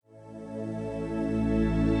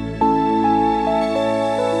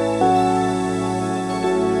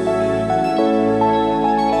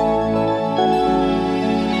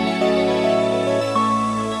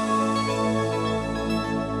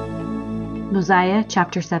Mosiah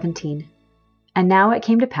Chapter 17. And now it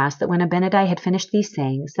came to pass that when Abinadi had finished these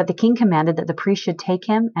sayings, that the king commanded that the priest should take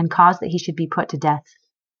him and cause that he should be put to death.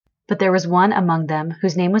 But there was one among them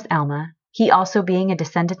whose name was Alma, he also being a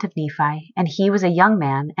descendant of Nephi, and he was a young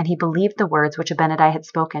man, and he believed the words which Abinadi had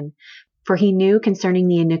spoken, for he knew concerning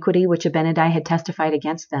the iniquity which Abinadi had testified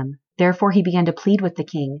against them. Therefore he began to plead with the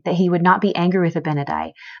king, that he would not be angry with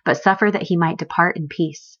Abinadi, but suffer that he might depart in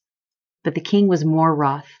peace. But the king was more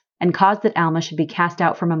wroth, and caused that Alma should be cast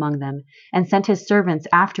out from among them, and sent his servants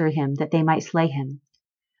after him that they might slay him.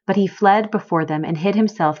 But he fled before them, and hid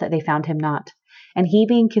himself that they found him not. And he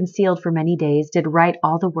being concealed for many days, did write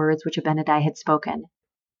all the words which Abinadi had spoken.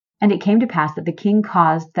 And it came to pass that the king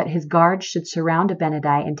caused that his guards should surround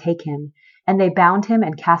Abinadi and take him, and they bound him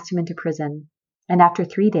and cast him into prison. And after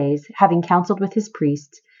 3 days, having counseled with his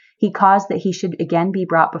priests, he caused that he should again be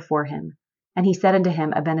brought before him. And he said unto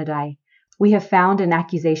him, Abinadi, we have found an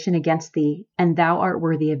accusation against thee, and thou art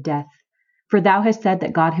worthy of death. For thou hast said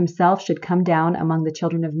that God himself should come down among the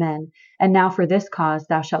children of men, and now for this cause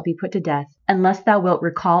thou shalt be put to death, unless thou wilt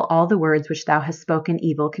recall all the words which thou hast spoken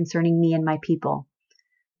evil concerning me and my people.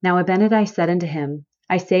 Now Abinadi said unto him,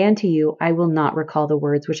 I say unto you, I will not recall the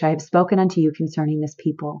words which I have spoken unto you concerning this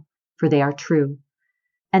people, for they are true.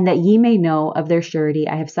 And that ye may know of their surety,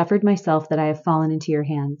 I have suffered myself that I have fallen into your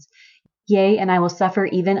hands. Yea, and I will suffer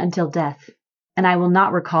even until death. And I will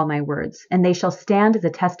not recall my words, and they shall stand as a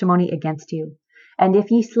testimony against you. And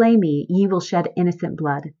if ye slay me, ye will shed innocent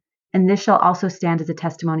blood. And this shall also stand as a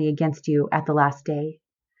testimony against you at the last day.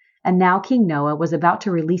 And now King Noah was about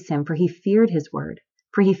to release him, for he feared his word,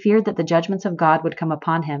 for he feared that the judgments of God would come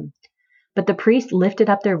upon him. But the priests lifted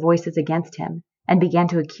up their voices against him, and began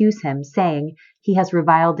to accuse him, saying, He has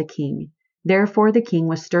reviled the king. Therefore the king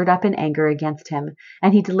was stirred up in anger against him,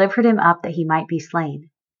 and he delivered him up that he might be slain.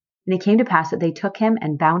 And it came to pass that they took him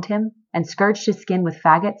and bound him, and scourged his skin with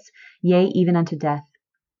faggots, yea, even unto death.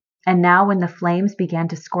 And now when the flames began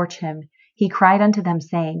to scorch him, he cried unto them,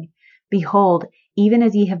 saying, Behold, even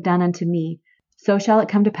as ye have done unto me, so shall it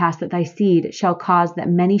come to pass that thy seed shall cause that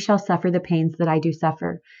many shall suffer the pains that I do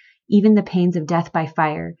suffer, even the pains of death by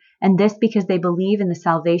fire, and this because they believe in the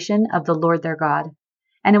salvation of the Lord their God.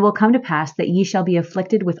 And it will come to pass that ye shall be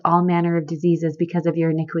afflicted with all manner of diseases because of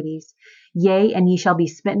your iniquities. Yea, and ye shall be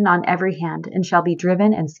smitten on every hand, and shall be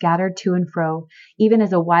driven and scattered to and fro, even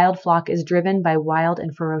as a wild flock is driven by wild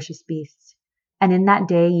and ferocious beasts. And in that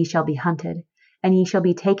day ye shall be hunted, and ye shall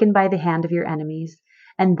be taken by the hand of your enemies.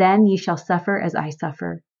 And then ye shall suffer as I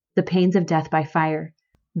suffer, the pains of death by fire.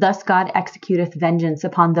 Thus God executeth vengeance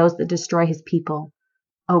upon those that destroy his people.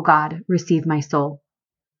 O God, receive my soul.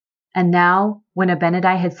 And now, when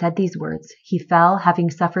Abinadi had said these words, he fell, having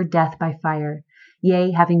suffered death by fire,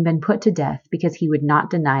 yea, having been put to death, because he would not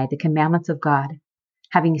deny the commandments of God,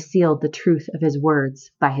 having sealed the truth of his words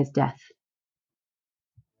by his death.